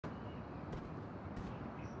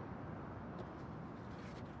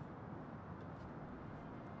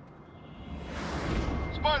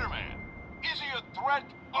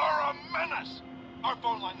Menace! Our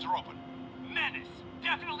phone lines are open. Menace!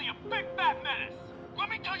 Definitely a big fat menace! Let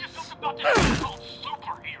me tell you something about this thing called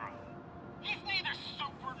superhero. He's neither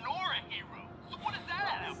super nor a hero. So what is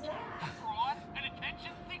that out to? A fraud? An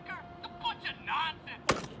attention seeker? A bunch of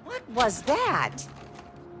nonsense! What was that?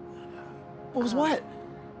 What was what?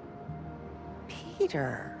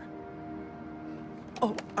 Peter.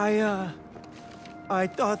 Oh, I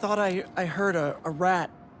thought I heard a rat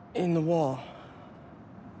in the wall.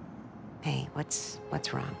 Hey, what's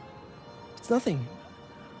wrong? It's nothing.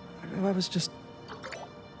 I was just...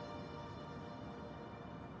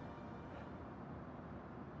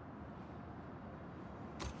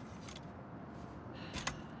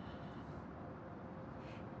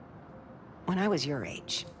 When I was your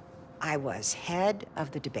age, I was head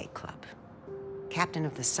of the debate club, captain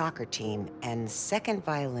of the soccer team, and second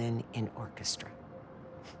violin in orchestra.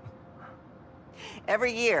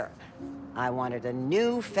 Every year, I wanted a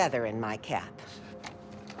new feather in my cap.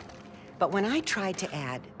 But when I tried to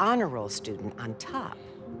add honor roll student on top,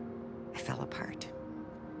 I fell apart.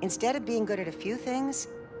 Instead of being good at a few things,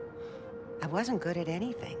 I wasn't good at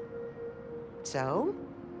anything. So,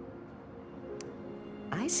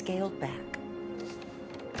 I scaled back.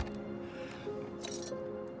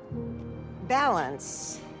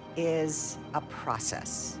 Balance is a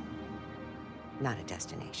process, not a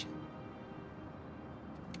destination.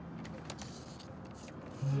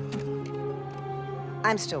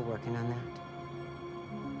 I'm still working on that.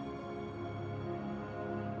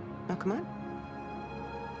 Oh, come on.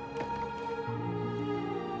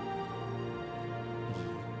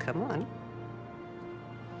 Come on.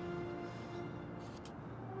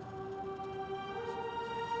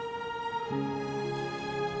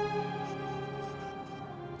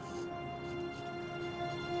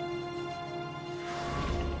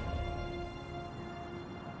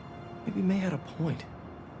 Maybe May had a point.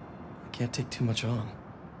 I can't take too much on.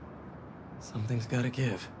 Something's gotta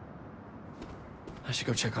give. I should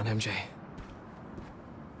go check on MJ.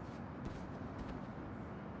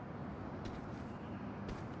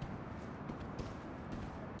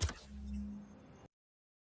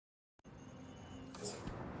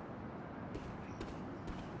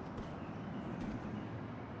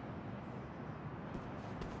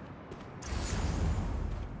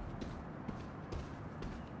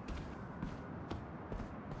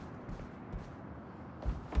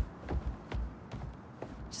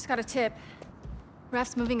 Just got a tip.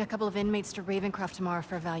 Raph's moving a couple of inmates to Ravencroft tomorrow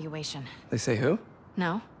for evaluation. They say who?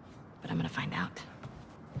 No, but I'm gonna find out.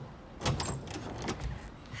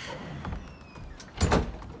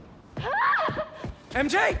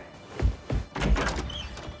 MJ!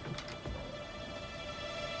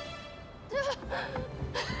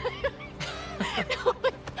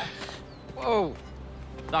 Whoa!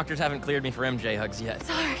 Doctors haven't cleared me for MJ hugs yet.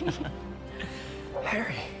 Sorry.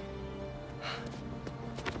 Harry.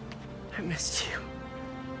 I missed you.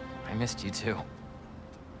 I missed you too.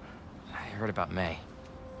 I heard about May.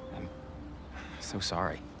 I'm so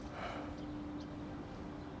sorry.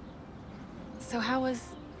 So how was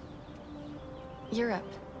Europe?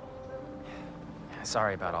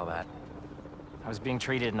 Sorry about all that. I was being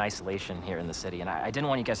treated in isolation here in the city, and I didn't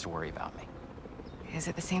want you guys to worry about me. Is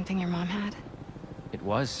it the same thing your mom had? It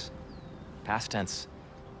was. Past tense.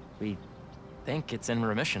 We think it's in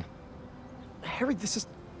remission. Harry, this is...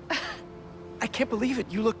 I can't believe it.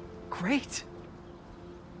 You look great.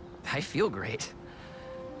 I feel great.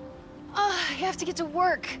 I have to get to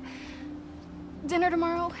work. Dinner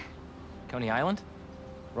tomorrow? Coney Island?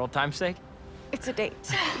 For old time's sake? It's a date.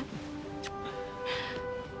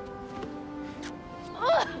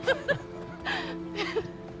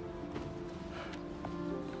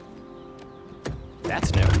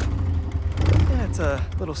 That's new. Yeah, it's a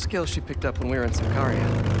little skill she picked up when we were in Sakaria.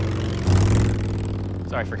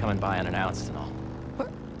 Sorry for coming by unannounced and all.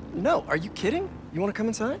 What? No, are you kidding? You want to come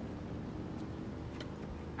inside?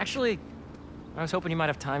 Actually, I was hoping you might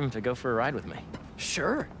have time to go for a ride with me.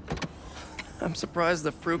 Sure. I'm surprised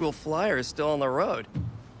the frugal flyer is still on the road.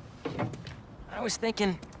 I was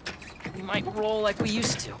thinking we might roll like we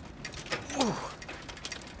used to. Ooh.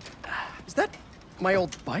 Is that my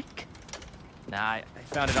old bike? Nah, I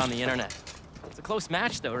found it on the internet. It's a close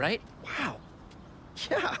match though, right? Wow.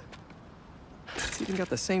 Yeah. It's even got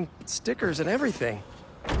the same stickers and everything.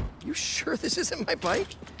 You sure this isn't my bike?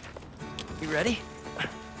 You ready?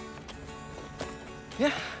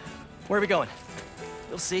 Yeah. Where are we going?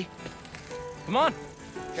 You'll see. Come on,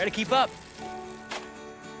 try to keep up.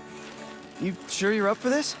 You sure you're up for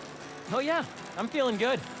this? Oh yeah, I'm feeling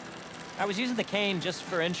good. I was using the cane just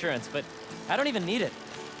for insurance, but I don't even need it.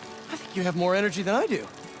 I think you have more energy than I do.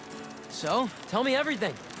 So, tell me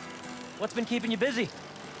everything. What's been keeping you busy?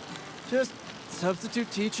 Just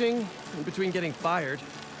substitute teaching in between getting fired.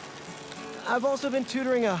 I've also been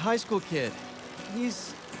tutoring a high school kid.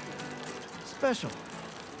 He's special.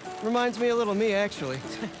 Reminds me a little of me, actually.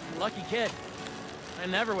 Lucky kid. I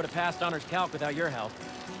never would have passed honors calc without your help.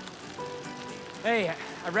 Hey,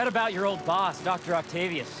 I read about your old boss, Dr.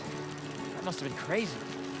 Octavius. That must have been crazy.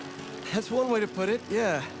 That's one way to put it,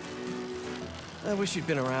 yeah. I wish you'd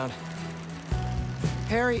been around.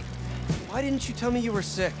 Harry, why didn't you tell me you were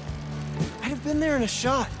sick? I'd have been there in a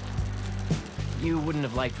shot. You wouldn't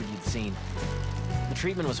have liked what you'd seen. The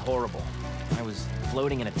treatment was horrible. I was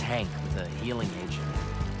floating in a tank with a healing agent.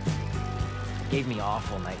 It gave me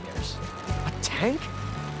awful nightmares. A tank?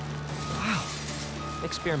 Wow.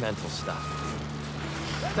 Experimental stuff.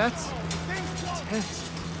 That's intense.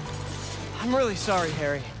 I'm really sorry,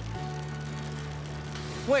 Harry.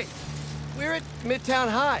 Wait, we're at Midtown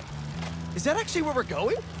High. Is that actually where we're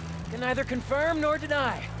going? Can neither confirm nor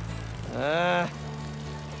deny.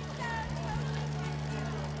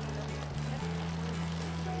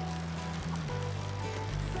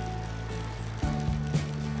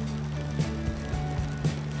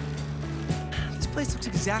 This place looks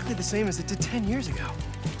exactly the same as it did 10 years ago.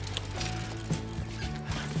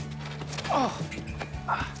 Oh.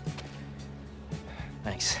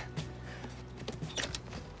 Thanks.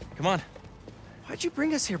 Come on. Why'd you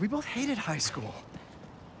bring us here? We both hated high school.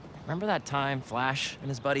 Remember that time Flash and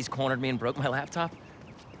his buddies cornered me and broke my laptop?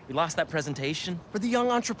 We lost that presentation. For the Young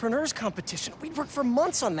Entrepreneurs Competition. We'd worked for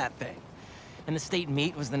months on that thing. And the state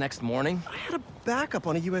meet was the next morning. I had a backup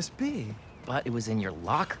on a USB. But it was in your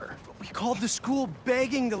locker. We called the school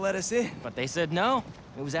begging to let us in. But they said no.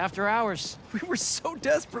 It was after hours. We were so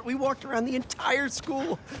desperate, we walked around the entire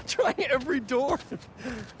school, trying every door.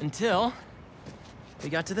 Until we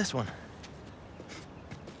got to this one.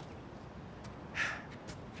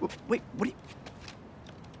 Wait, what do you...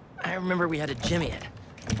 I remember we had to jimmy it.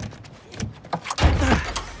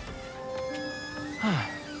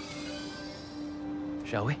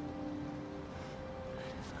 Shall we?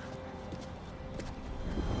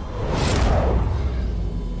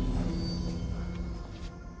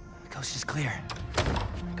 The coast is clear.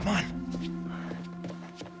 Come on.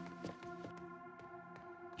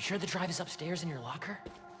 You sure the drive is upstairs in your locker?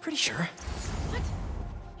 Pretty sure. What?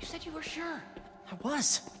 You said you were sure. I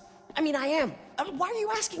was. I mean, I am. Why are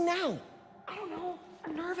you asking now? I don't know.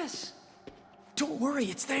 I'm nervous. Don't worry,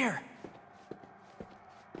 it's there.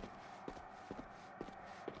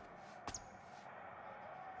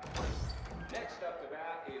 Next up to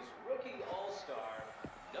bat is rookie all-star,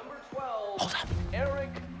 number 12, Hold up.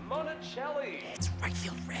 Eric Monticelli. It's right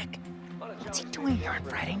field Rick. What's he doing here on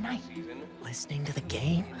Friday night? Listening to the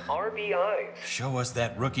game? RBIs. Show us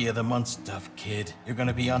that Rookie of the Month stuff, kid. You're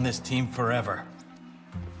gonna be on this team forever.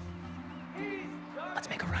 Let's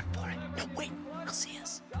make a run for it. No, wait. He'll see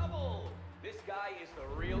us. Double. This guy is the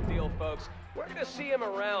real deal, folks. We're gonna see him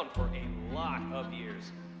around for a lot of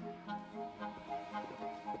years.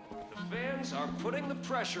 The fans are putting the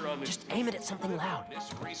pressure on this. Just aim it at something loud.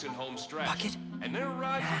 This recent home stretch. Bucket? And they're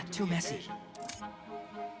rising. Nah, to too the messy. occasion.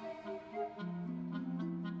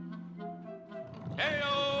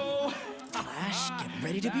 Heyo! Flash, get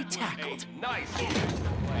ready to be tackled. Nice.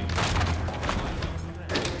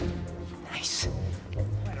 Nice.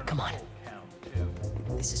 Come on.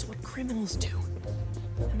 This is what criminals do.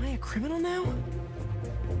 Am I a criminal now?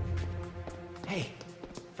 Hey,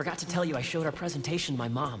 forgot to tell you I showed our presentation to my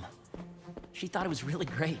mom. She thought it was really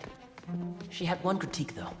great. She had one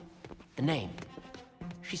critique, though. The name.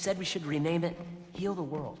 She said we should rename it Heal the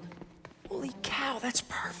World. Holy cow, that's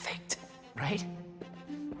perfect. Right?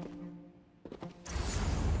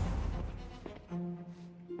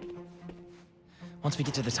 Once we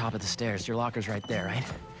get to the top of the stairs, your locker's right there, right?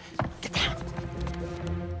 Get down.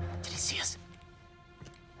 Did he see us?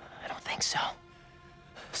 I don't think so.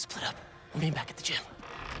 Split up. We'll meet back at the gym.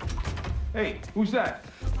 Hey, who's that?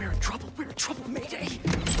 We're in trouble, Mayday.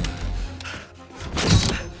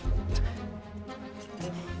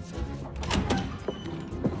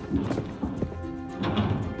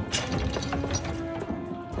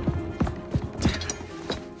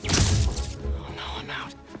 Oh no, I'm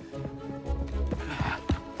out.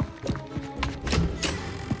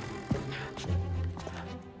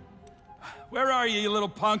 Where are you little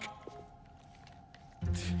punk?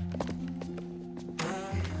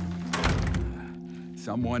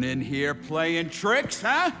 Someone in here playing tricks,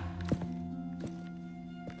 huh?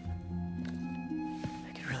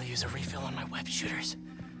 I could really use a refill on my web shooters.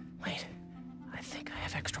 Wait, I think I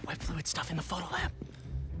have extra web fluid stuff in the photo lab.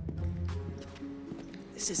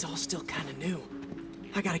 This is all still kind of new.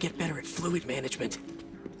 I gotta get better at fluid management.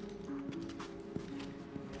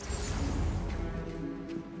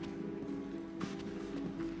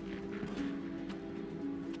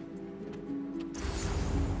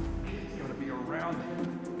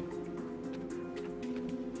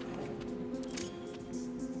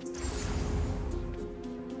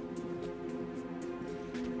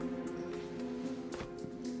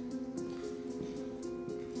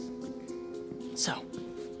 So,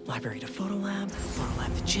 library to photo lab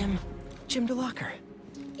to gym, gym to locker.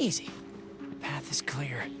 Easy. Path is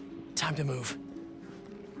clear. Time to move.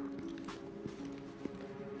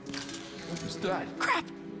 What's that? Crap!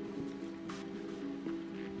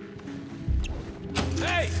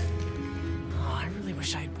 Hey! Oh, I really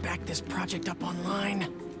wish I had backed this project up online. It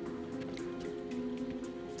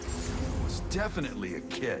was definitely a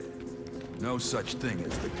kid. No such thing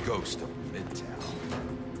as the ghost of Midtown.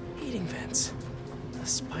 Heating vents. The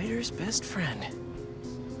spider's best friend.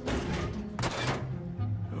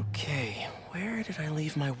 Okay, where did I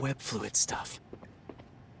leave my web fluid stuff?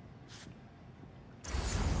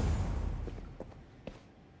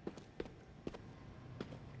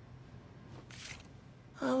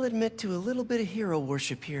 I'll admit to a little bit of hero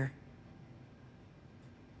worship here.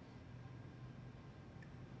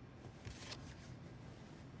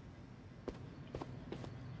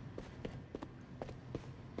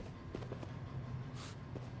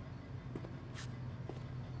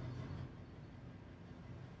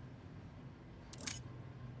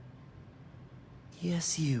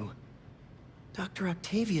 Yes, you. Dr.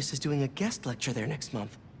 Octavius is doing a guest lecture there next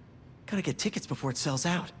month. Gotta get tickets before it sells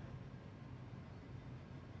out.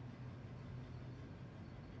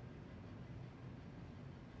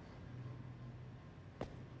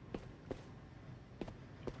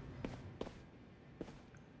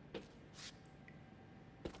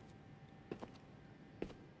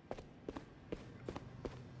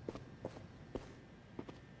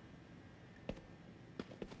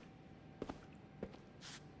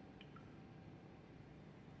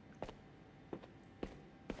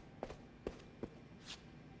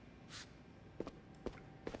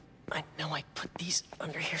 I know I put these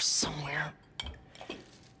under here somewhere.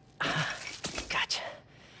 Gotcha.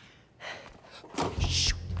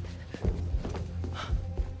 Shoot.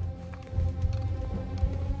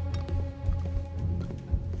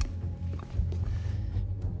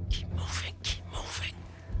 Keep moving, keep moving.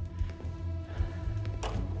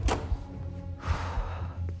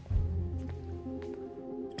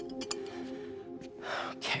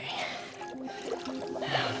 Okay.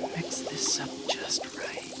 Now to mix this up just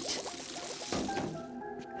right.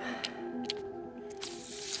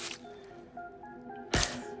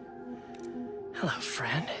 Hello,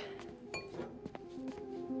 friend.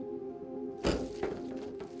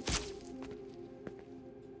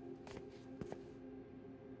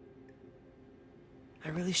 I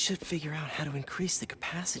really should figure out how to increase the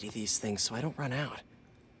capacity of these things so I don't run out.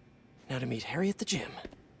 Now to meet Harry at the gym.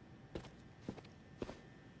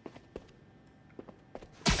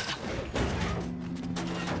 Oh,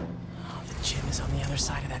 the gym is on the other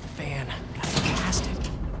side of that fan. Gotta get past it.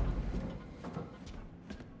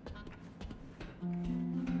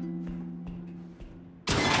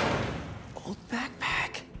 Old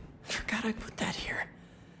backpack. Forgot I put that here.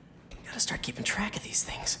 Gotta start keeping track of these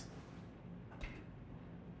things.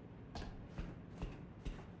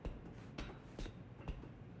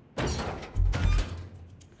 I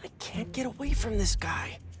can't get away from this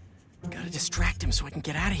guy. Gotta distract him so I can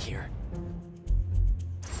get out of here.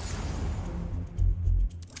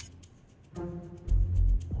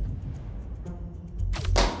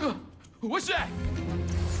 What's that?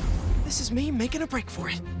 This is me making a break for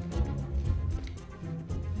it.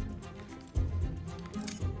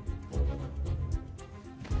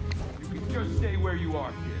 You can just stay where you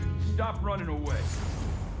are, kid. Stop running away.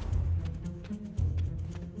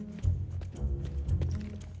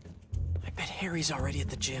 I bet Harry's already at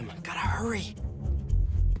the gym. Gotta hurry.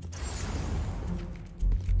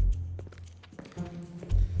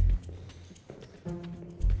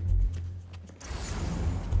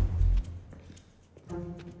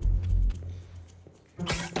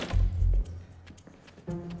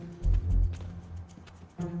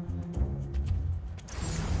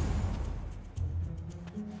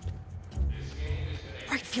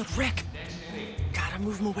 Right field, Rick. Gotta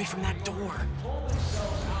move him away from that door.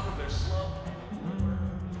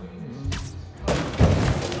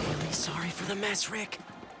 Really sorry for the mess, Rick.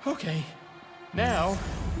 Okay. Now,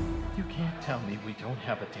 you can't tell me we don't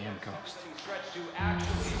have a damn ghost.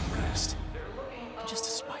 Ghost. Just a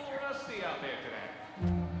spider.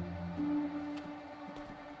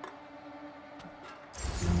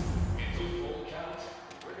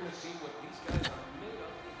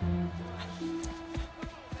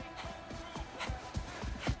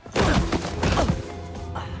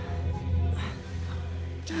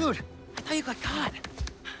 Dude, I thought you got caught.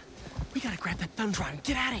 We gotta grab that thumb drive and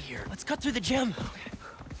get out of here. Let's cut through the gym. Okay.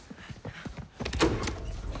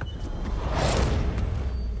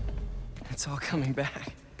 It's all coming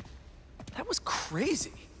back. That was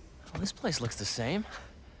crazy. Well, this place looks the same.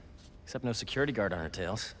 Except no security guard on our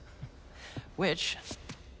tails. Which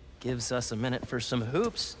gives us a minute for some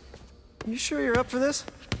hoops. You sure you're up for this?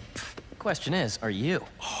 Question is, are you?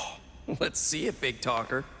 Let's see it, big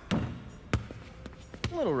talker.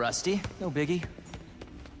 A little rusty, no biggie.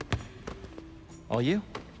 All you?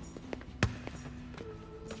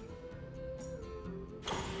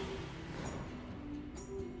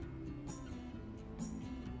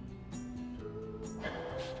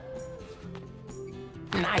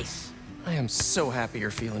 Nice. I am so happy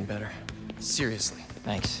you're feeling better. Seriously.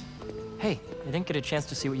 Thanks. Hey, I didn't get a chance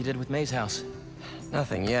to see what you did with May's house.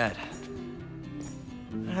 Nothing yet.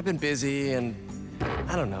 I've been busy and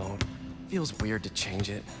I don't know. Feels weird to change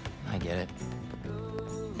it. I get it.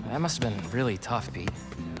 That must have been really tough, Pete.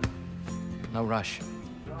 No rush.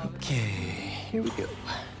 Okay, here we go.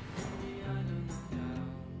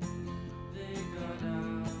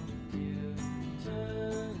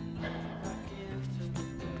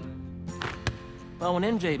 Well, when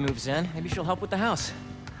MJ moves in, maybe she'll help with the house.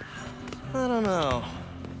 I don't know.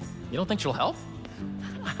 You don't think she'll help?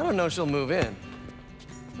 I don't know she'll move in.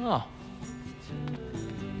 Oh.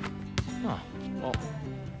 Oh, well,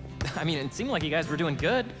 I mean, it seemed like you guys were doing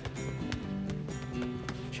good.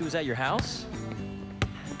 She was at your house?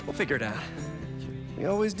 We'll figure it out. We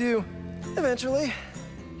always do. Eventually.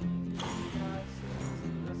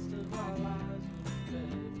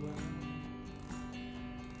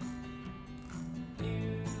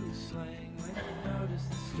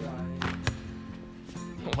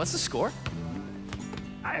 What's the score?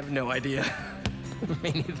 I have no idea.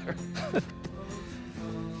 Me neither.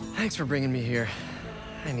 Thanks for bringing me here.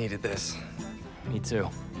 I needed this. Me too.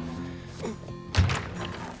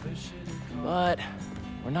 But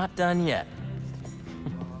we're not done yet.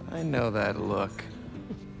 I know that look.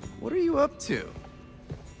 What are you up to?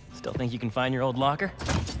 Still think you can find your old locker?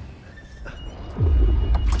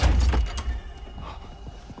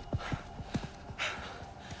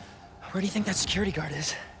 Where do you think that security guard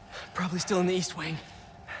is? Probably still in the East Wing.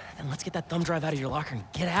 Then let's get that thumb drive out of your locker and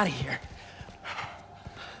get out of here.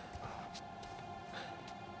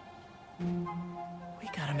 We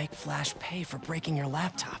gotta make Flash pay for breaking your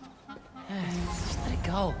laptop. Just let it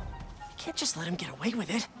go. You can't just let him get away with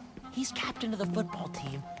it. He's captain of the football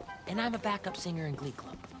team, and I'm a backup singer in Glee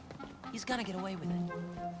Club. He's gonna get away with it.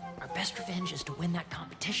 Our best revenge is to win that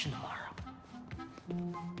competition tomorrow.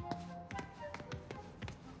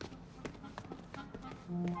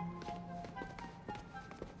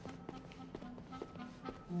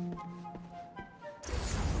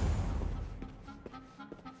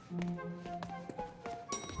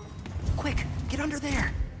 Quick, get under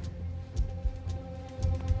there.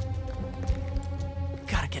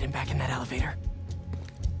 Gotta get him back in that elevator.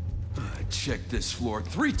 I checked this floor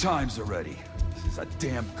 3 times already. This is a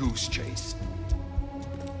damn goose chase.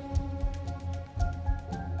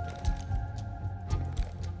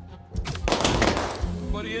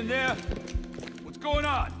 Anybody in there? What's going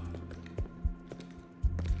on?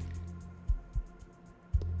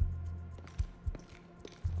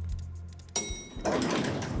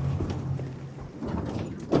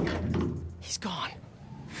 He's gone.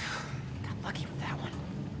 Got lucky with that one.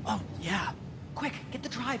 Oh, yeah. Quick, get the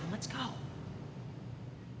drive and let's go.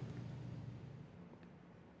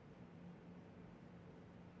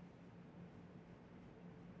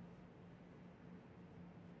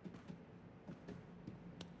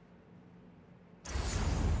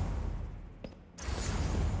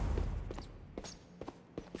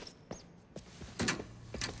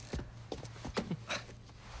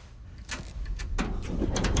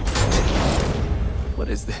 What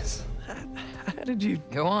is this? How did you...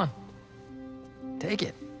 Go on. Take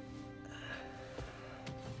it.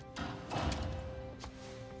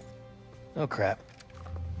 Oh, crap.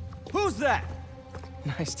 Who's that?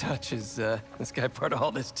 Nice touch. Is this guy part of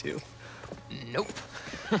all this too? Nope.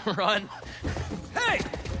 Run. Hey!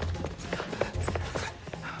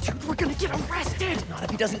 Dude, we're gonna get arrested! Not if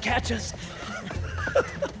he doesn't catch us.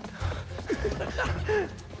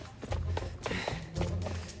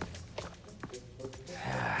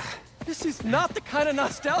 This is not the kind of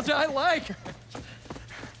nostalgia I like. You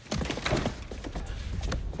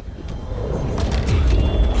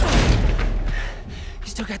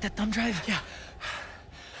still got that thumb drive? Yeah.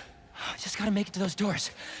 Just gotta make it to those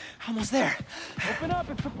doors. Almost there. Open up,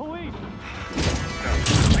 it's the police!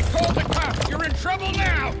 I called the cops! You're in trouble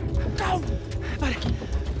now! No! But...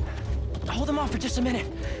 hold them off for just a minute.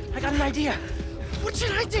 I got an idea. What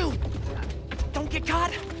should I do? Don't get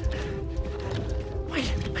caught.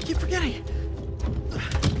 Wait, I keep forgetting.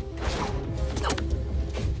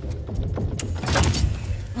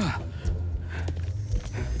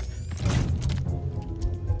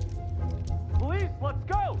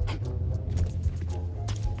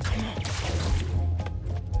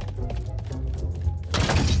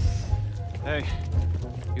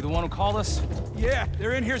 called us? Yeah,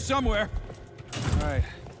 they're in here somewhere. All right.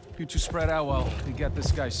 You two spread out while we get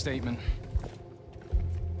this guy's statement.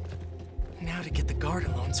 Now to get the guard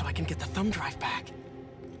alone so I can get the thumb drive back.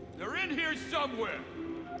 They're in here somewhere!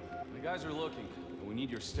 The guys are looking, and we need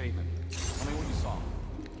your statement. Tell me what you saw.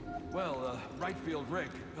 Well, right field Rick,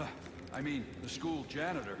 I mean, the school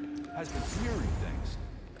janitor, has been hearing things.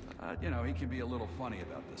 You know, he can be a little funny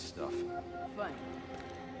about this stuff. Funny?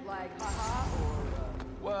 Like, haha, or,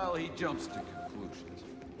 Well, he jumps to conclusions.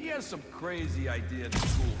 He has some crazy idea the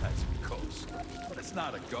school has a ghost. But it's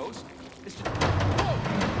not a ghost. It's just... Whoa!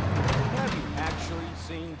 Have you actually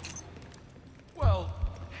seen... Well...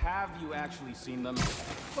 Have you actually seen them?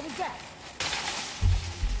 what was that?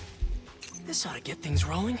 This ought to get things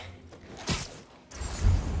rolling.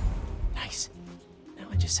 Nice. Now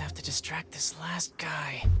I just have to distract this last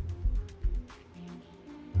guy.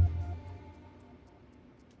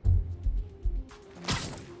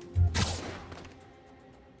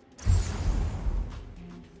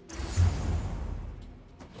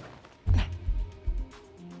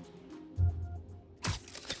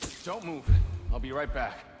 Don't move. I'll be right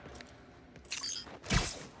back.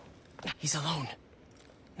 He's alone.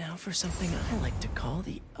 Now for something I like to call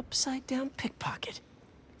the upside-down pickpocket.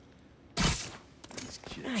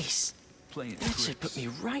 Nice. Playing That should put me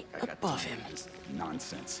right above him. Just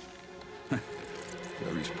nonsense.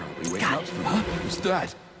 Gary's probably waiting Got up it. for me. Who's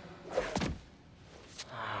that?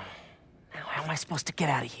 Now how am I supposed to get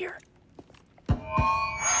out of here?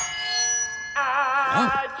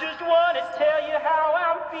 I just want to tell you how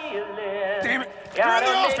I'm feeling. Damn it! You're in the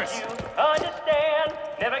office! Make you understand.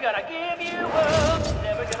 Never gonna give you up.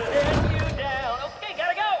 Never gonna let you down. Okay,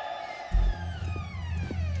 gotta go.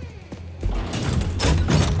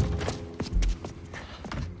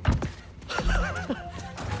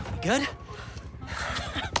 Good?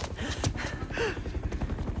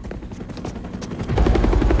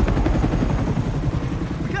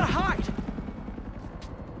 We gotta hide!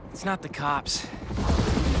 It's not the cops.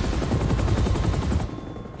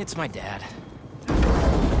 It's my dad.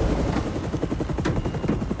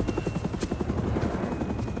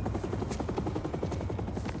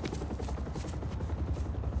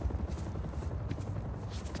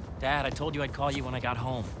 Dad, I told you I'd call you when I got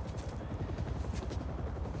home.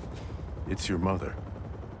 It's your mother.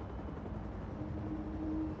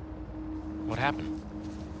 What happened?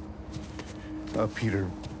 Peter,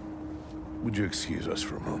 would you excuse us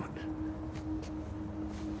for a moment?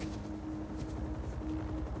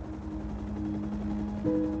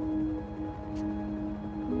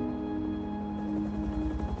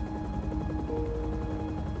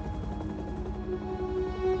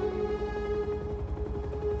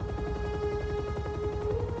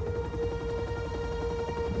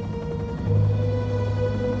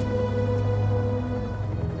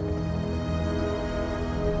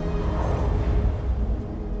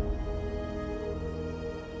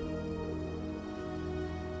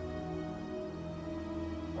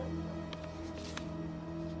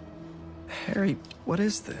 Harry, what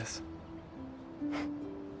is this? You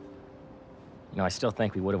know, I still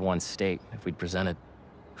think we would have won state if we'd presented.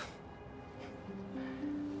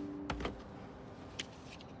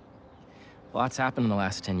 A lot's happened in the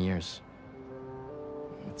last 10 years.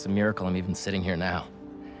 It's a miracle I'm even sitting here now.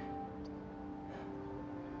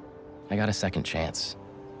 I got a second chance.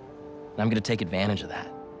 And I'm gonna take advantage of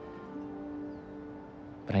that.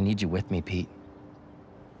 But I need you with me, Pete.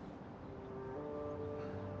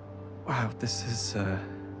 Wow, this is,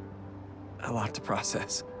 a lot to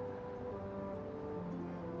process.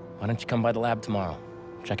 Why don't you come by the lab tomorrow?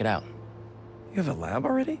 Check it out. You have a lab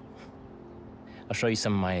already? I'll show you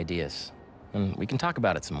some of my ideas. And we can talk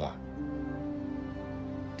about it some more.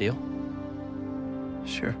 Deal?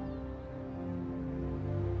 Sure.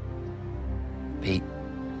 Pete,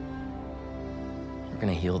 we're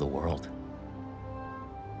gonna heal the world.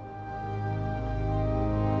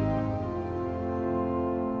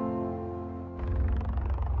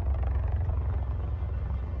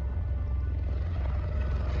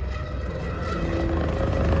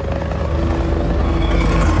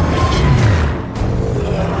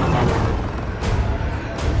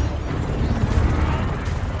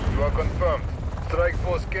 You are confirmed. Strike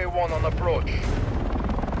Force K1 on approach.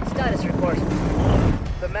 Status report.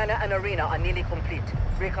 The manor and arena are nearly complete.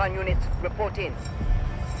 Recon units, report in.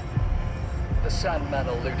 The Sandman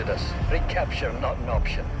eluded us. Recapture not an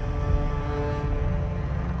option.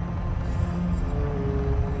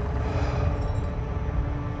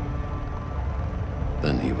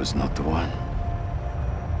 Then he was not the one.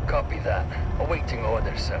 Copy that. Awaiting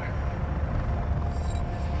orders, sir.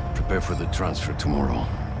 Prepare for the transfer tomorrow.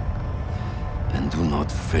 and do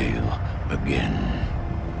not fail again.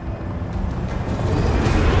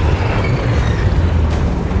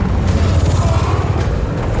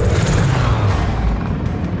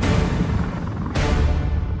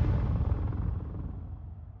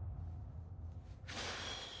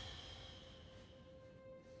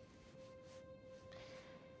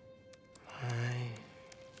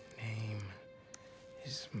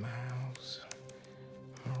 Miles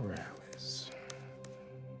Morales.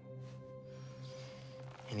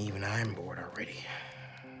 And even I'm bored already.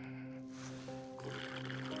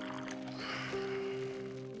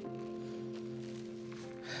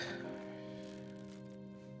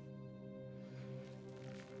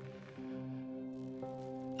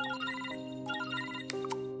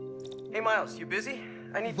 Hey, Miles, you busy?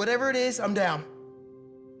 I need... Whatever it is, I'm down.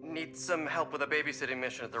 Need some help with a babysitting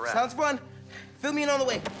mission at the raft. Sounds fun. Fill me in on the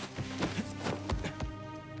way.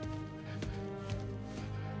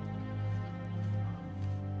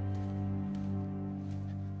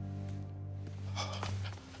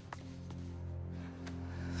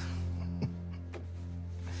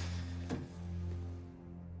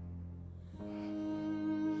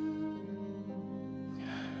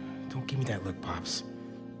 Don't give me that look, Pops.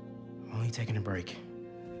 I'm only taking a break.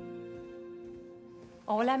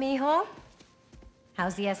 Hola, mijo.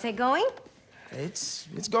 How's the essay going? It's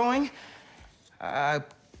going. I'm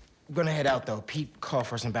gonna head out, though. Pete called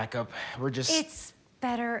for some backup. We're just... It's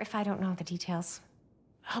better if I don't know the details.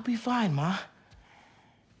 I'll be fine, Ma.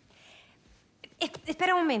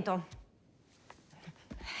 Espera un momento.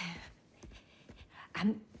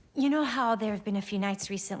 You know how there have been a few nights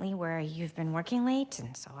recently where you've been working late,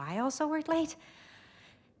 and so I also worked late?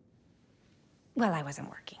 Well, I wasn't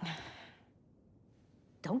working.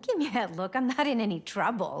 Don't give me that look. I'm not in any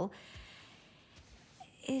trouble.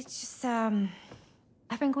 It's just,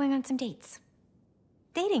 I've been going on some dates.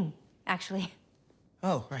 Dating, actually.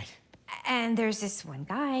 Oh, right. And there's this one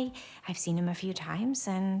guy. I've seen him a few times,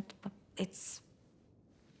 and it's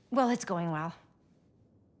going well.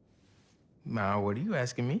 Ma, what are you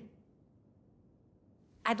asking me?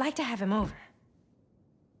 I'd like to have him over.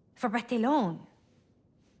 For Barthelone.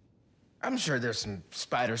 I'm sure there's some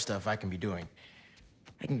spider stuff I can be doing.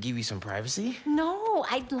 I can give you some privacy. No,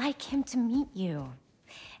 I'd like him to meet you.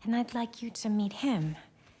 And I'd like you to meet him.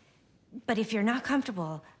 But if you're not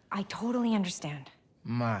comfortable, I totally understand.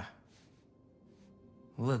 Ma.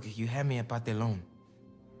 Look, you had me at Barthelone.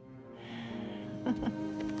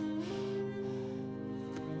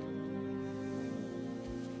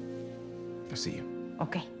 I'll see you.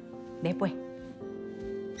 Okay. Después.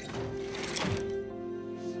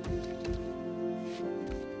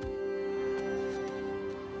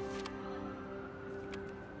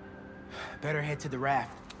 Better head to the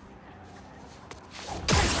raft.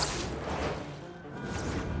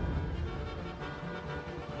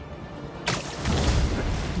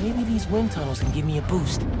 Maybe these wind tunnels can give me a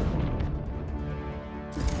boost.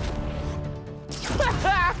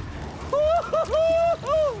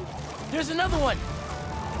 There's another one!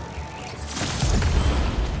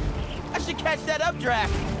 I should catch that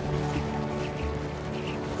updraft!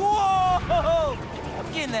 Whoa!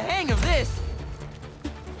 I'm getting the hang of this!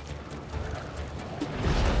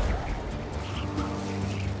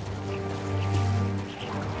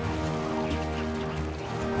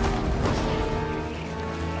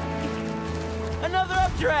 Another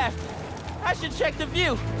updraft! I should check the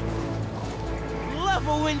view. Love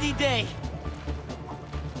a windy day.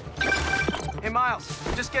 Hey, Miles,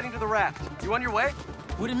 we're just getting to the raft. You on your way?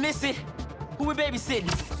 Wouldn't miss it. Who we babysitting?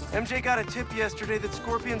 MJ got a tip yesterday that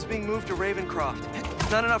Scorpion's being moved to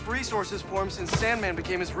Ravencroft. Not enough resources for him since Sandman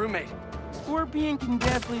became his roommate. Scorpion can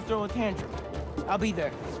definitely throw a tantrum. I'll be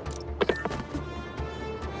there.